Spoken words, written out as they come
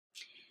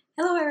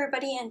Hello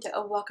everybody and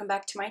welcome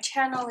back to my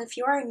channel. If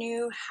you are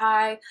new,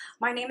 hi,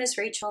 my name is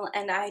Rachel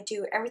and I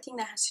do everything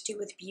that has to do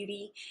with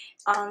beauty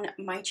on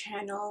my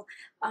channel.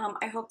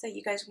 I hope that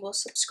you guys will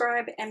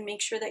subscribe and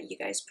make sure that you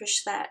guys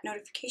push that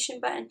notification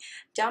button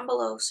down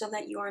below so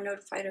that you are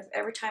notified of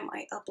every time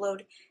I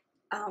upload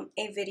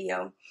a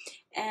video.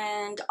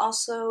 And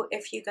also,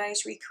 if you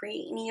guys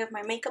recreate any of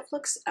my makeup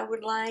looks, I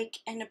would like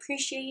and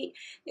appreciate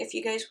if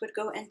you guys would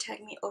go and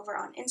tag me over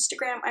on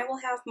Instagram. I will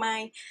have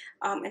my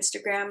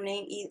Instagram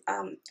name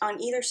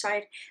on either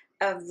side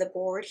of the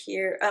board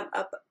here,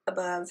 up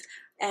above,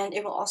 and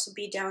it will also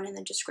be down in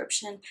the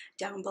description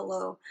down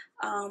below.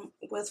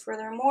 With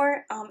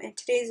furthermore, in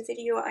today's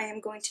video I am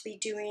going to be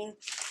doing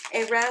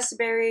a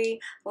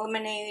raspberry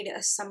lemonade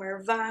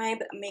summer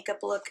vibe makeup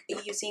look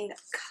using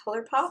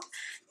Colourpop.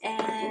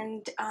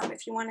 And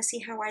if you want to see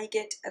how I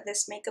get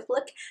this makeup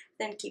look,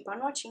 then keep on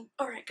watching.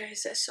 Alright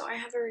guys, so I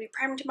have already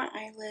primed my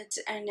eyelids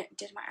and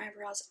did my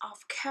eyebrows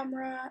off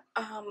camera.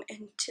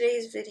 In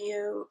today's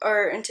video,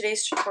 or in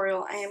today's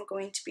tutorial, I am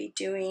going to be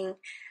doing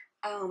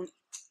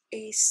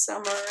a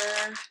summer,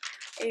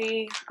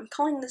 I'm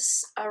calling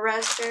this a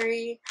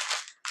raspberry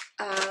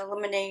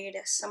lemonade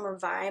summer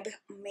vibe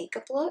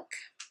makeup look.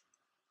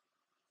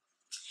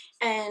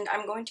 And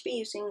I'm going to be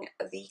using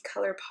the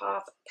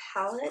Colourpop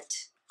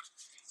palette.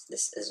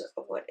 This is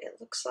what it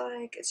looks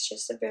like. It's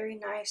just a very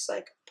nice,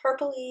 like,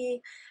 purpley,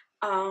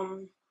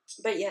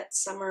 but yet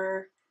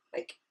summer,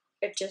 like,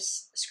 it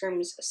just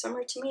screams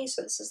summer to me.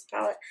 So this is the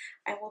palette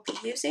I will be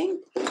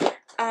using.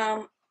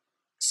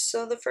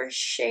 So the first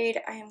shade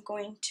I am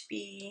going to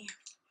be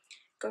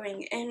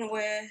going in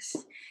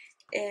with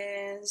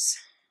is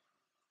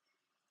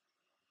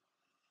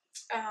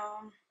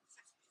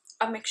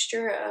a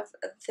mixture of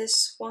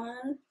this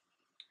one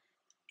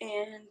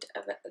and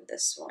of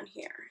this one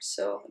here.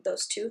 So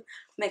those two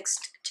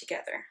mixed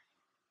together.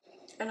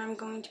 And I'm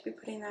going to be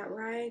putting that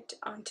right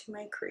onto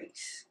my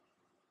crease.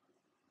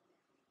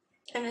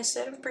 And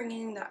instead of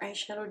bringing the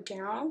eyeshadow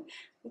down,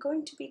 I'm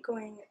going to be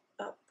going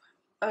up,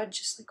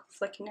 just like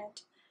flicking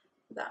it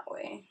that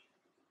way.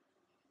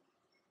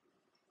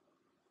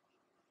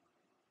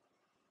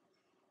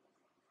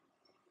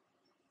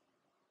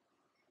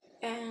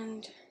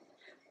 And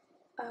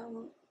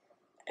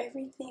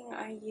everything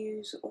I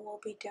use will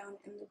be down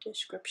in the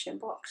description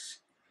box.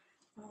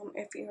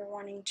 If you're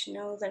wanting to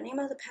know the name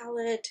of the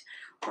palette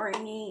or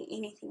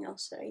anything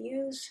else that I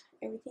use,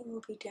 everything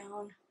will be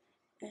down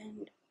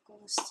and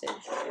listed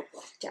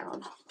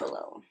down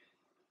below.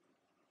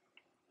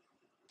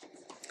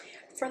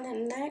 For the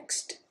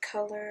next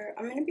color,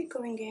 I'm going to be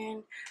going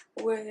in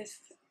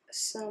with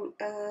some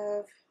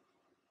of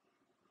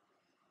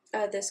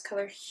this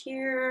color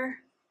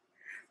here,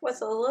 with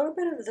a little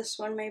bit of this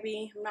one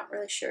maybe, I'm not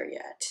really sure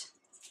yet.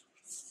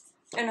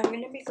 And I'm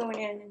going to be going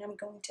in and I'm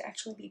going to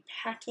actually be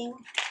packing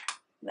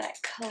that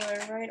color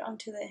right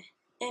onto the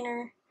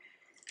inner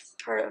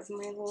part of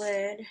my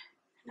lid.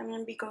 And I'm going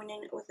to be going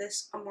in with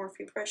this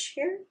Morphe brush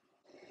here.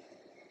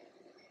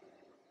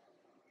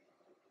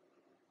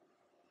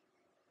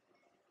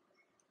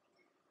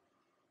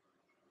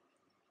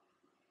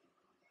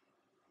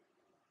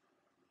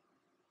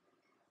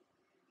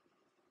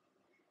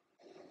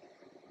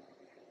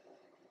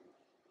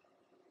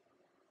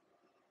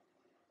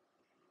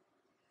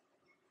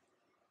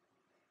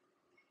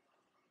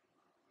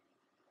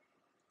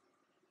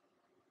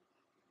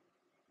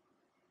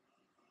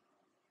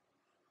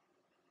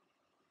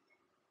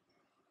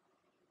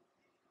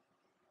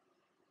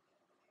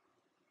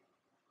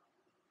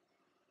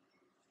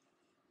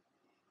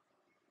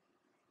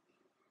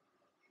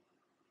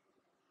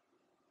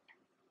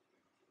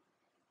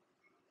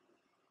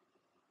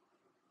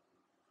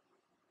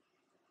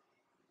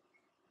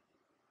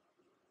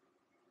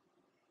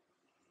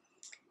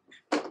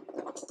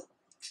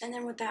 And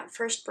then with that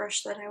first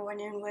brush that I went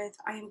in with,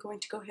 I am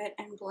going to go ahead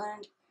and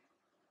blend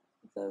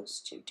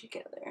those two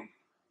together.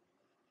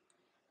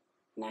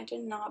 And I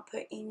did not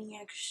put any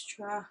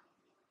extra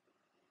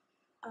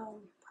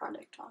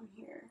product on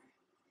here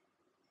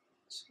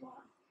as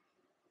well.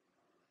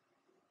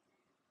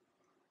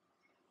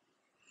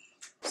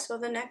 So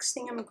the next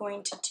thing I'm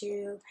going to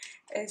do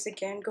is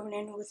again going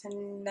in with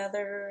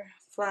another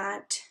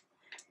flat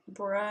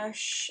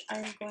brush.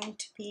 I'm going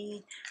to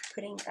be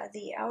putting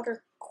the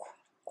outer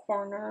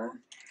corner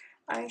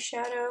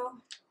eyeshadow,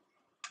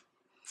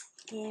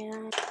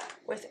 and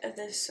with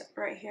this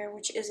right here,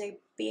 which is a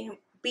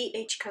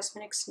BH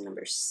Cosmetics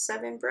number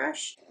 7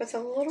 brush, with a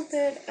little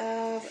bit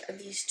of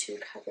these two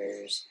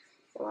colors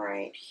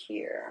right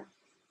here.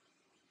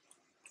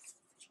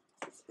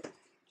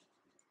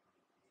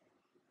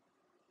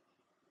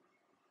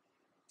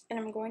 And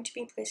I'm going to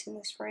be placing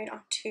this right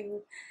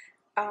onto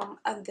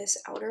this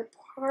outer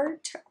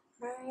part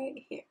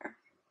right here.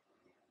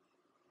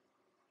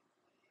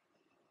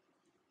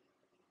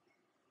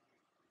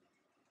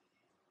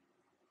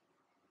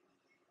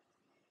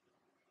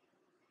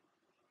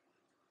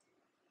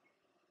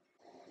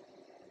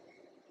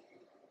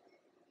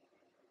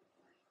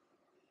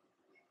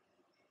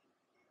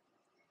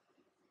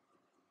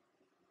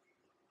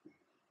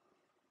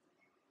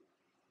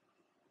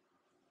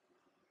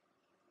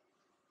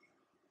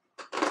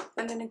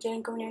 And then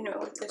again, going in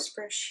with this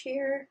brush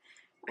here,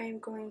 I am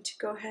going to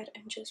go ahead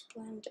and just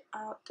blend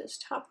out this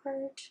top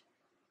part.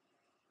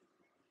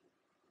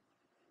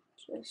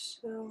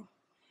 Just so,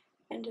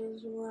 and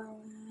as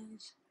well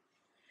as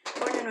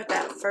going in with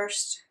that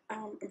first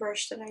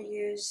brush that I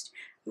used,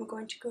 I'm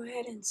going to go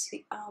ahead and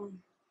see,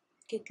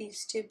 get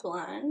these to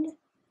blend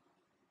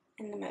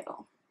in the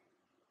middle.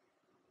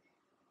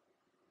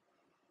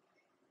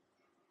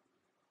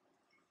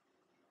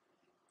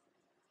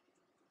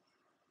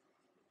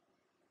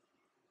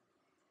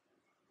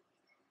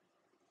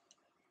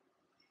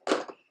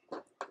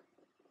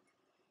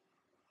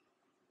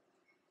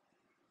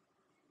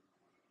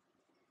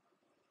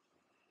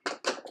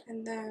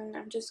 And then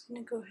I'm just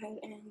going to go ahead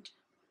and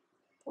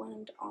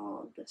blend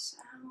all of this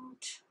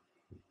out.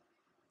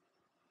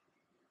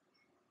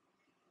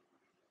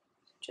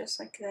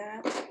 Just like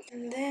that.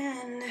 And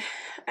then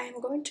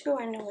I'm going to go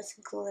in with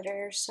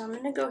glitter. So I'm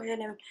going to go ahead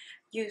and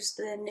use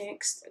the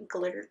NYX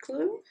glitter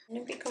glue. I'm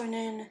going to be going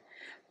in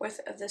with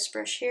this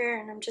brush here,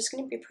 and I'm just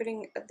going to be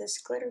putting this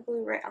glitter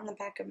glue right on the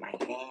back of my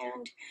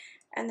hand,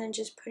 and then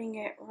just putting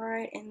it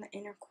right in the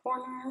inner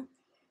corner.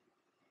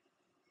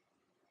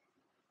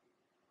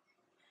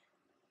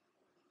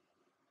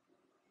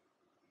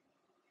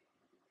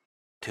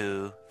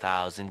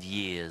 2,000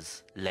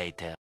 years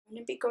later. I'm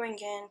going to be going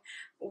in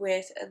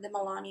with the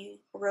Milani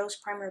Rose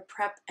Primer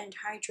Prep and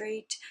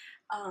Hydrate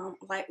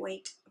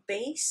Lightweight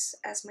Base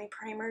as my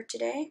primer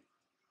today.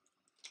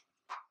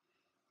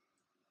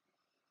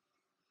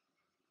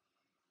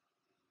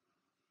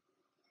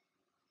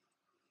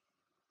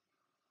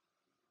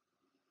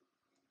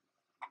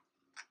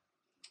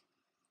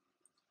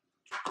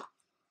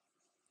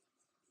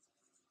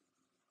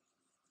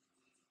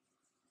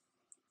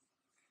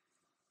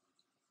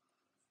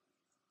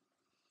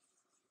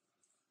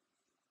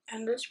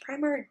 And this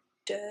primer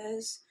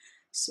does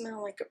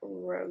smell like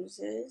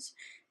roses,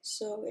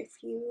 so if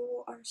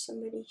you are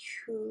somebody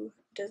who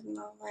does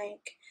not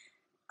like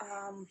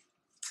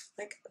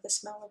the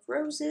smell of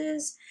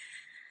roses,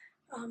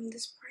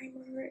 this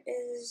primer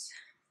is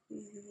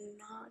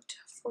not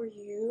for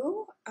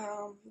you.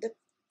 The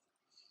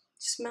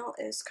smell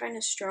is kind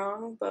of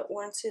strong, but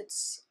once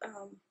it's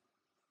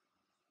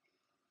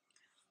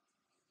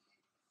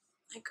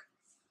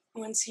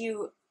once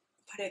you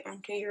put it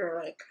onto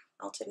your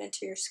melt it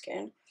into your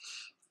skin,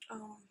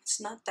 it's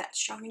not that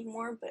strong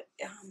anymore, but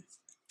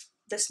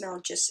the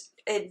smell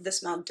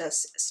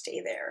does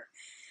stay there.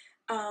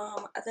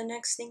 The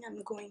next thing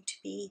I'm going to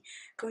be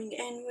going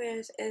in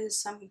with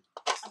is I'm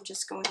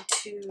just going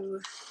to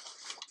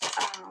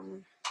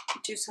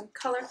do some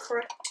color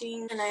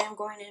correcting, and I am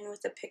going in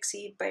with the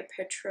Pixie by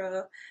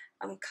Petra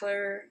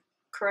color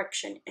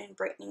correction and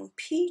brightening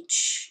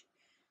peach.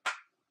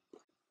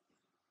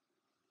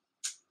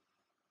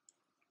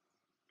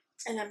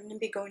 And I'm going to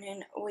be going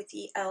in with the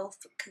E.L.F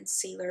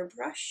concealer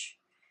brush.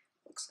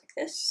 Looks like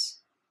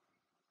this.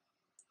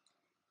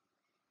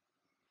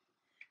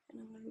 And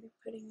I'm going to be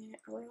putting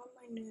it around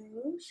my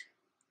nose,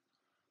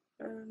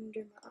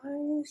 under my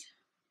eyes,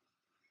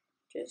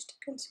 just to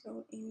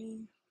conceal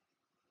any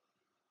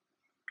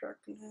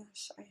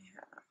darkness I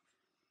have.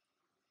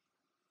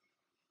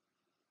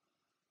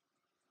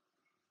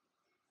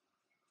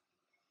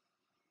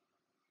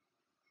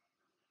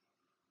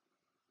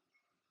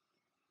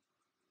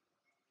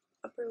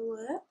 Upper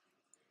lip.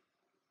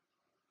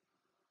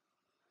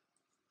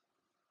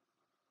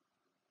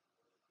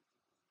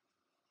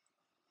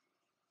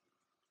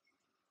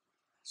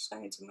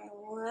 Sides of my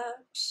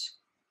lips.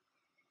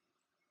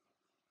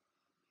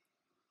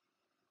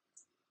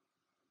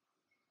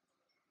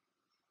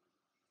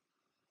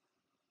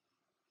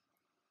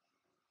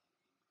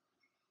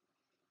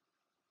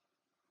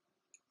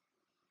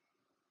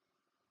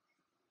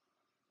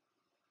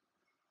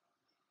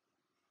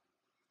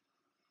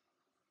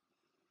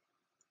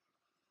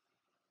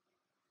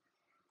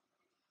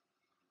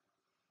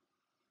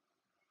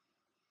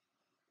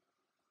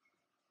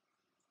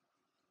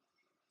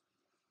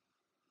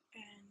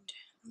 And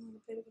a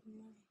little bit of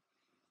my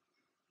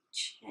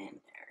chin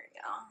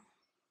area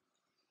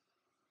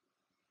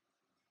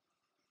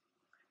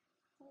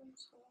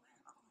as well.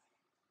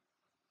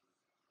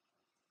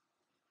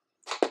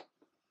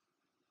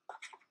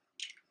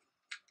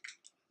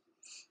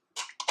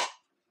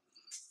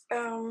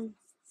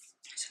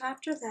 So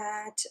after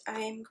that, I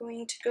am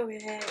going to go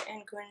ahead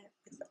and go in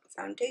with the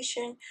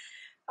foundation.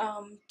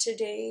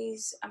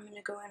 Today's I'm going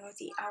to go in with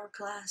the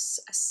Hourglass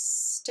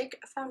Stick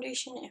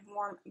Foundation in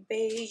warm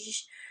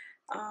beige.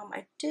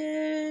 I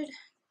did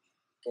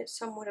get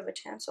somewhat of a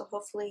tan, so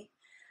hopefully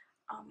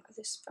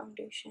this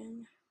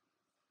foundation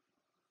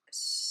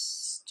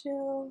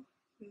still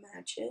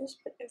matches,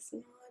 but if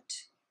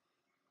not,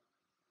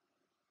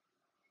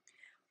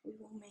 we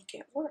will make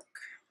it work.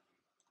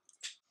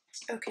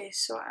 Okay,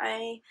 so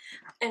I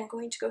am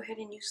going to go ahead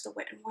and use the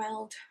Wet n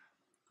Wild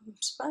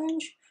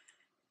sponge.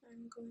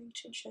 I'm going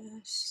to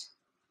just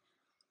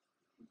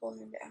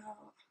blend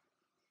out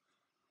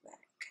that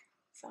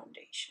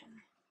foundation.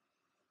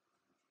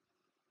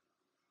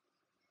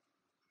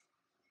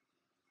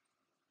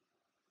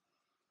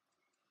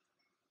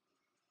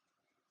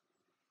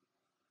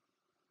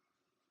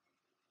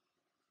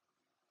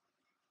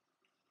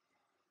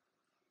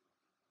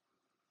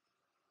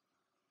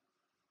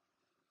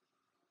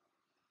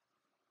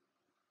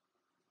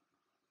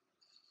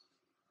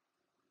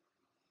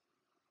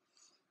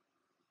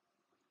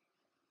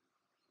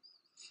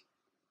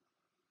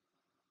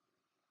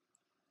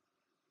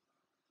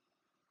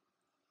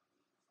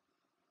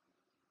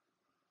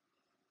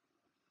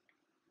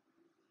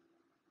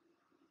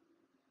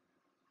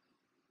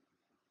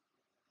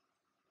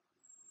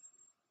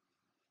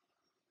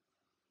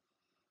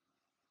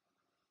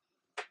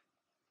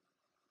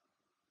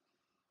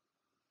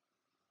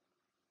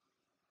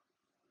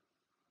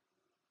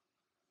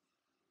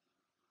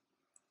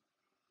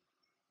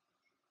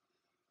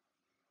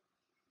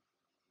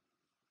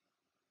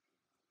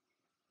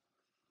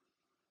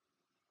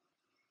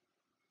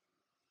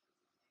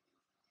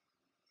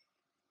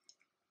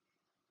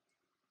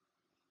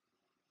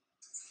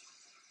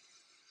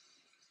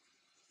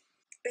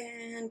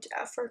 And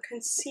for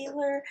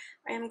concealer,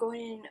 I am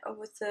going in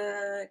with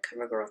the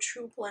CoverGirl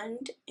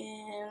Trublend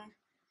in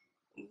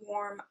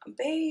warm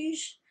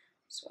beige.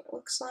 That's what it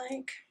looks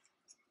like.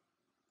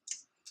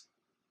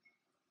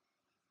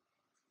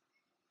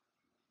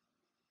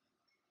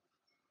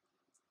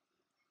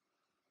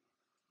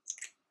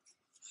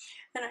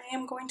 And I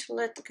am going to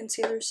let the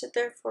concealer sit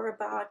there for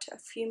about a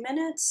few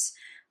minutes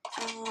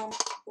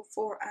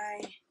before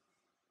I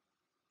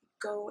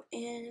go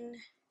in.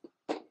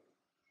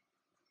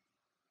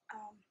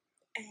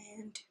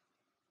 And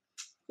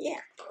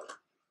yeah.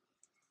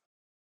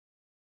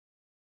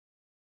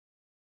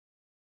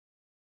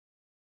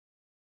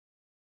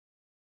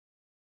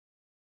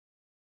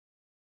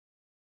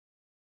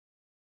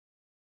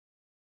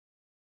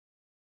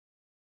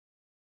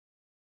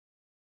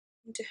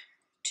 And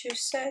to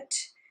set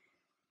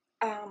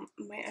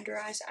my under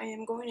eyes, I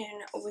am going in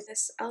with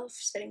this E.L.F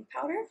setting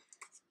powder.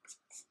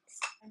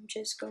 I'm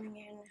just going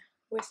in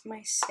with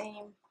my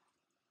same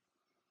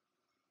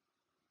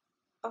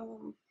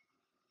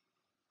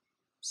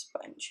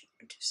sponge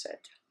to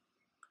set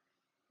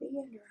the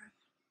under eye.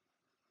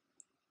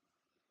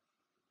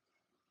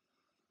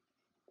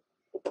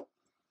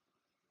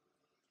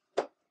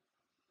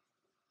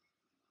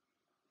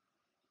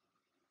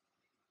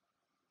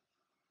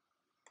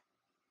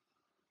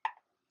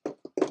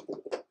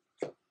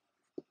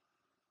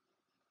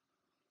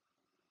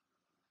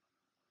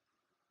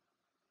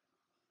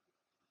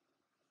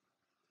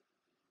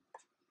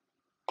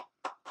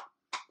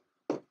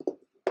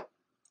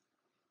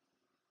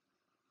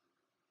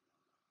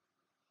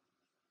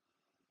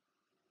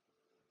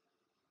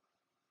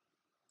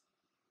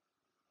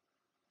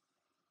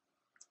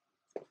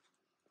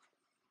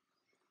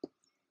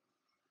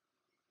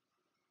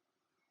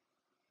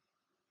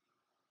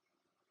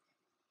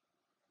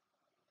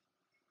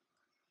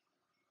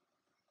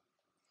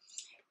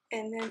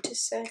 And then to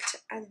set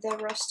the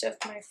rest of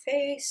my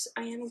face,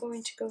 I am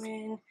going to go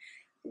in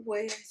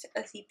with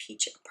the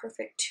Peach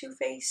Perfect Too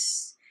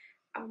Faced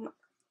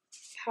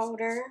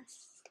powder.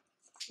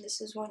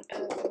 This is one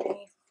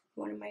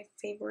of my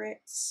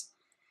favorites.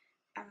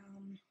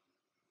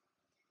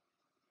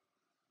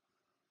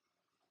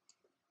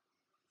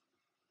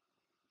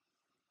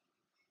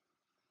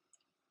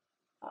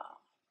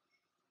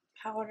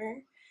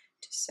 Powder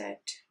to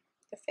set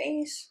the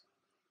face,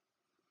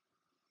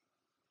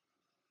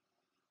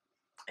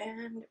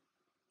 and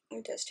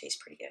it does taste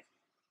pretty good.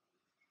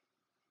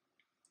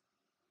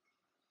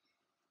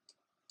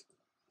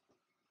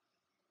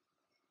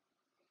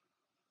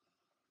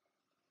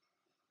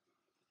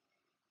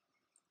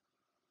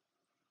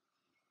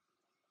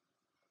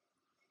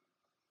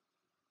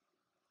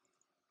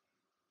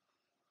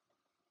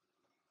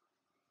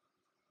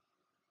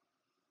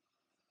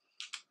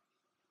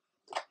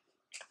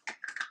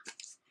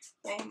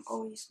 I am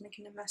always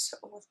making a mess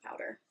with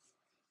powder.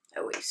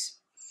 Always.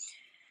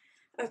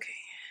 Okay,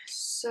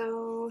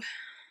 so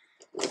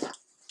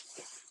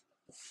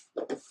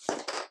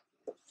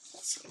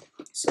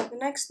the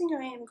next thing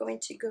I am going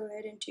to go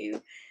ahead and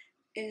do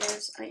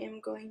is I am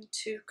going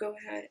to go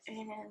ahead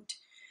and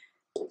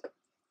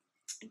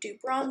do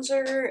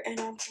bronzer, and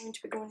I'm going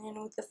to be going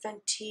in with the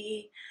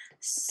Fenty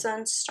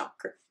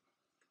Sunstalker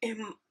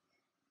in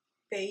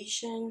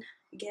Bajan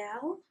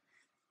Gyal.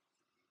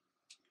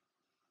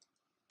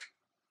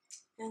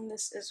 And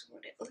this is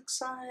what it looks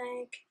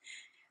like.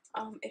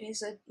 It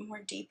is a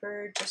more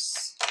deeper,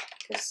 just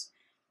because,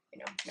 you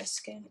know, my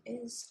skin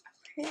is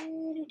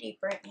pretty deep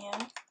right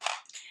now.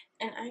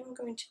 And I'm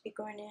going to be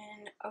going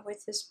in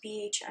with this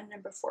BH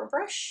number 4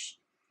 brush.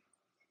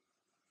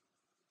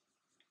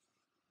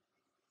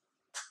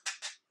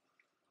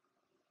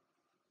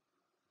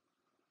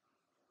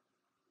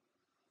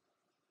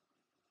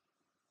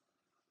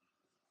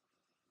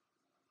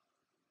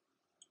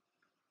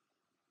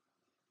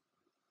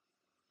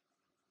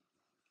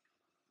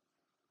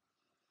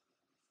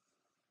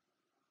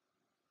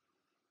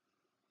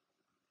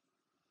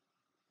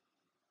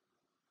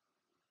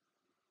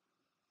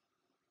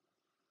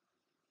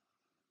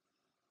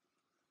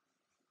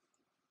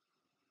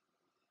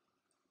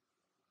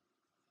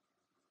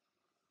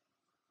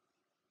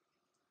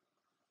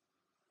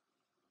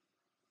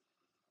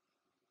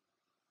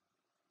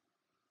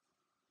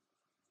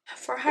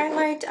 For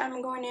highlight,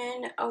 I'm going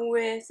in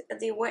with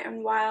the Wet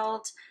n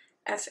Wild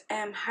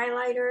FM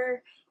highlighter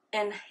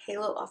and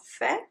Halo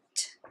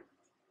Effect.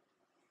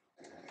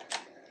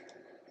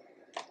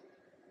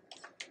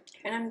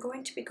 And I'm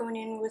going to be going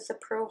in with the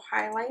Pro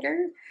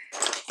highlighter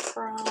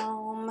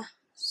from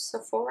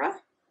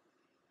Sephora.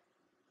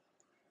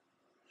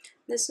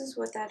 This is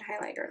what that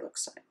highlighter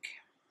looks like.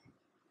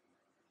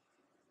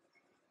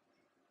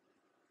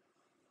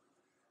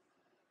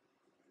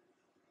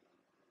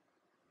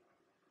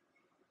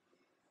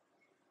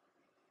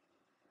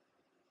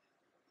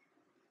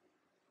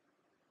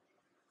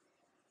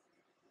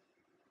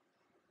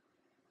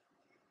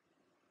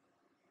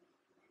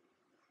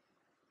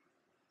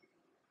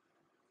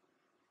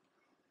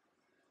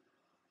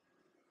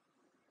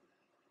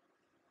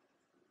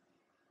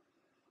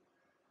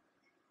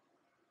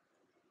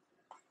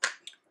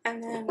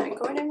 And then I'm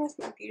going in with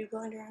my beauty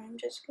blender. I'm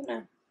just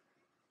gonna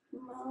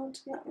melt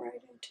that right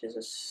into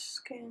the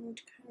skin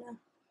to kind of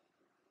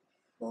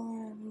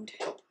blend.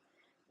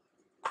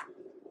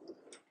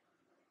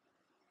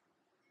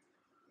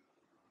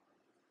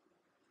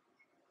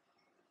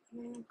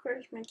 And of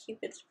course my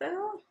Cupid's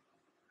bow.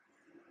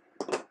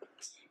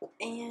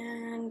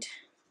 And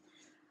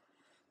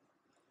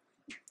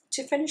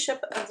to finish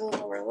up the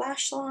lower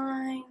lash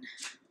line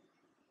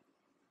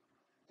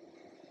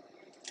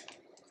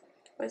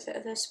with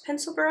this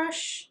pencil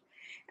brush,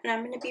 and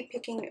I'm going to be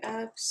picking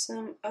up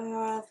some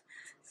of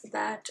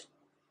that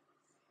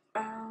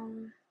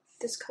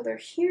this color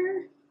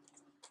here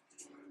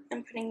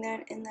and putting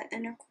that in the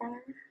inner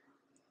corner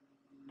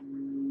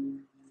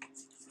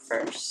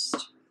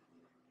first.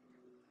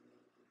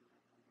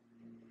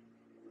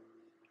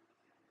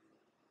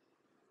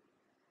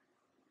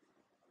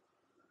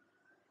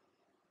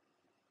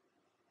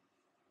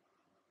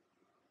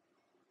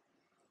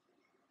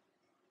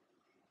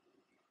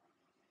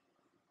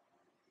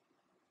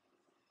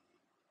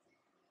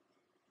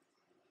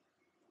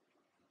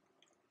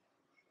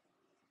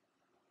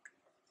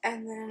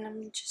 And then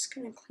I'm just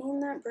going to clean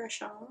that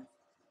brush off.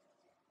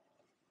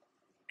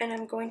 And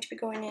I'm going to be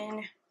going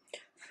in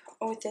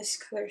with this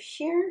color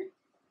here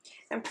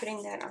and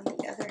putting that on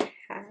the other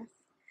half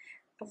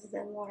of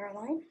the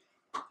waterline.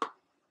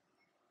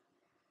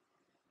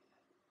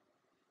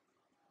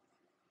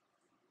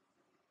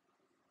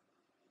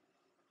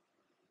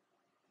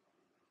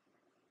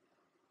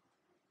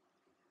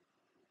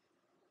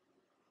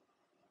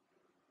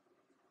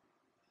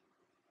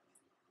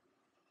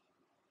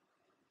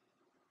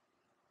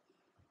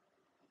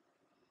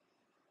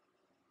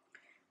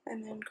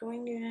 And then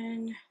going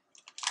in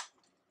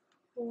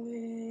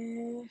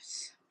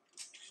with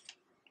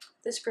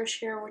this brush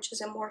here, which is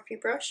a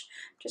Morphe brush.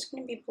 I'm just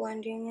going to be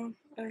blending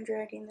and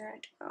dragging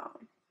that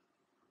down.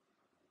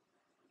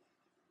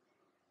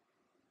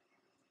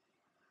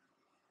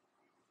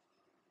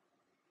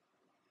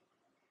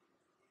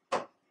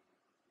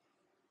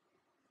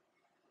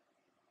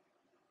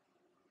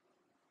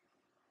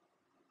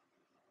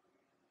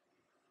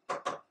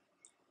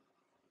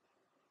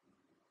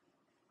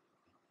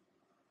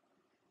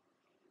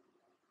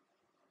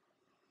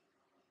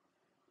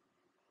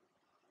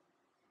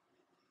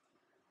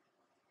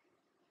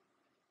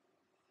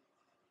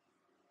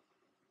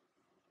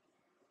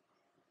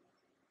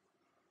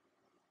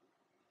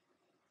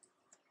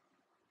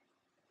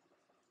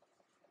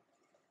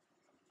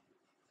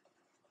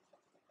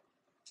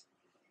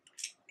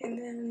 And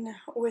then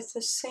with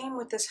the same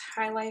with this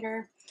highlighter,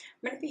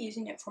 I'm going to be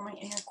using it for my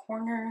inner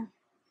corner.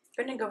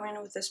 I'm going to go in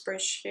with this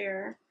brush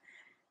here.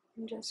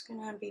 I'm just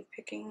going to be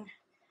picking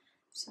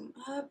some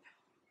up.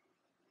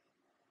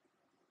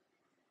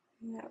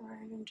 And that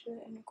right into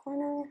the inner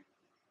corner.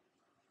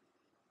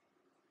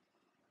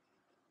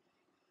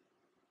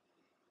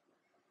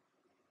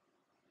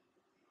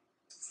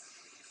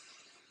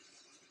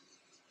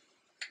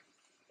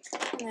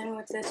 And then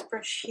with this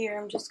brush here,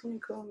 I'm just going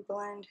to go and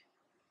blend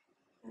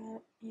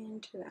that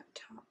into that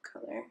top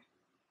color.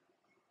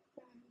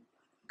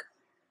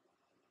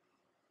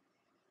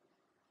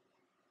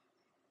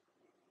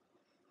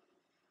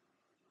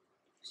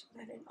 So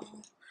that it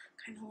all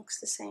kind of looks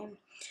the same.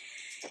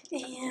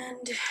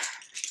 And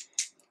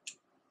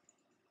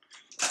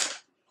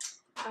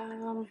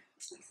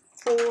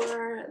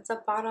for the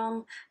bottom,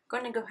 I'm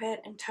going to go ahead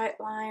and tight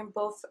line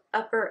both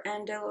upper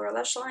and lower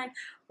lash line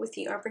with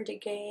the Urban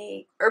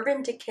Decay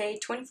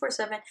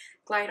 24/7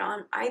 Glide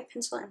On Eye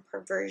Pencil in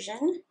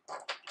Perversion.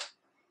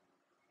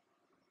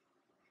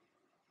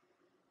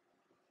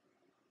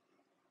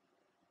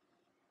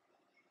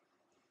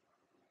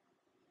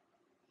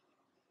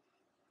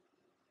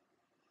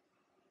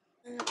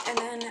 And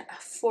then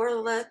for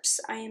lips,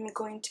 I am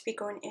going to be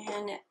going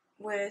in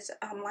with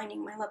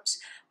lining my lips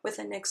with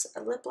a NYX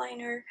lip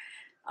liner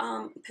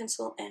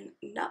pencil and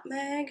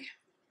Nutmeg.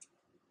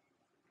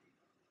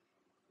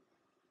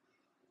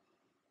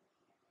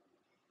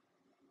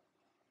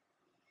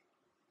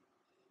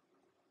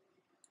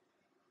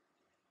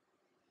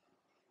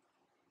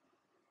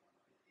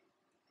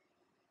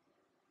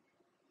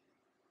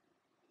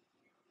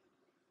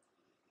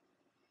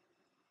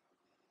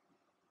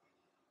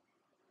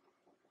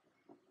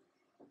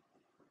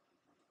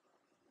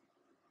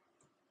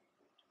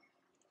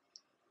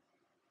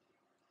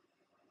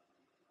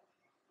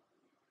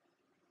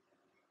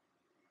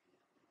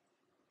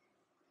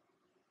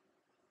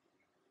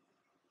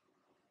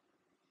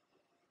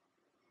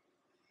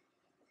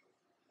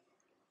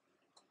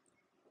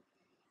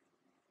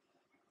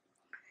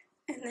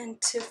 And then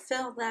to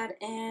fill that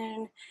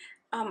in,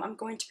 I'm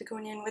going to be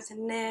going in with a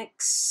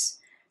NYX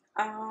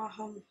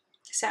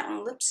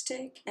satin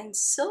lipstick and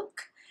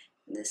silk.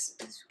 This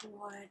is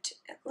what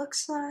it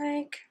looks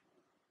like.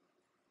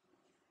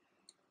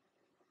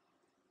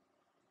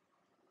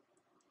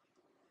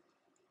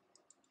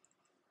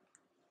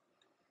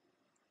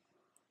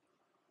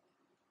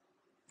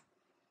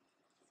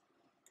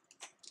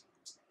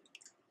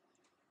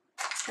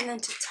 And then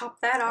to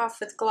top that off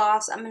with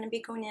gloss, I'm going to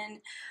be going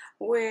in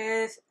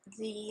with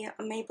the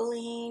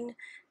Maybelline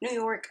New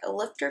York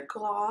Lifter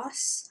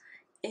Gloss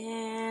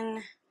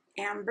in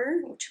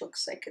Amber, which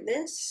looks like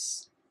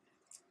this.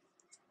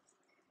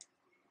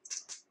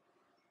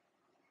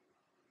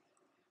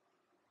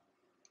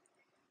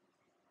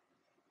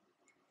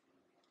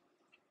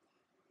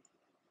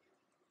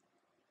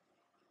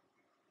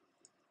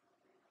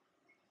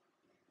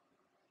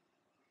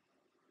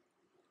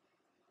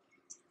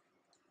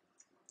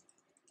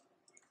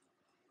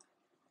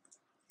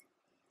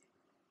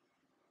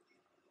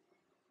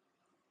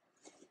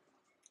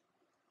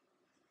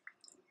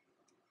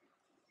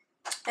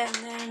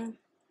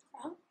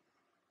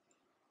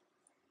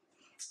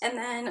 And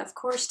then, of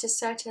course, to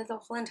set the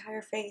whole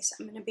entire face,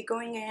 I'm going to be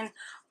going in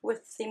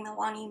with the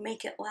Milani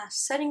Make It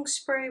Last setting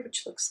spray,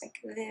 which looks like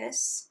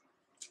this.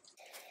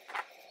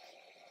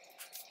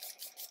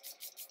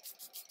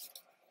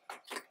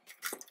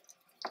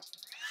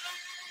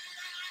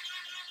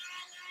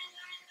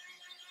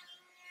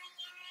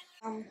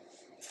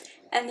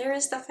 And there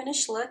is the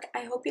finished look.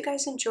 I hope you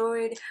guys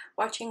enjoyed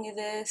watching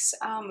this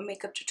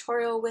makeup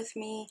tutorial with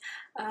me,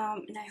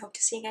 and I hope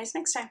to see you guys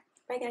next time.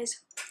 Bye,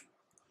 guys.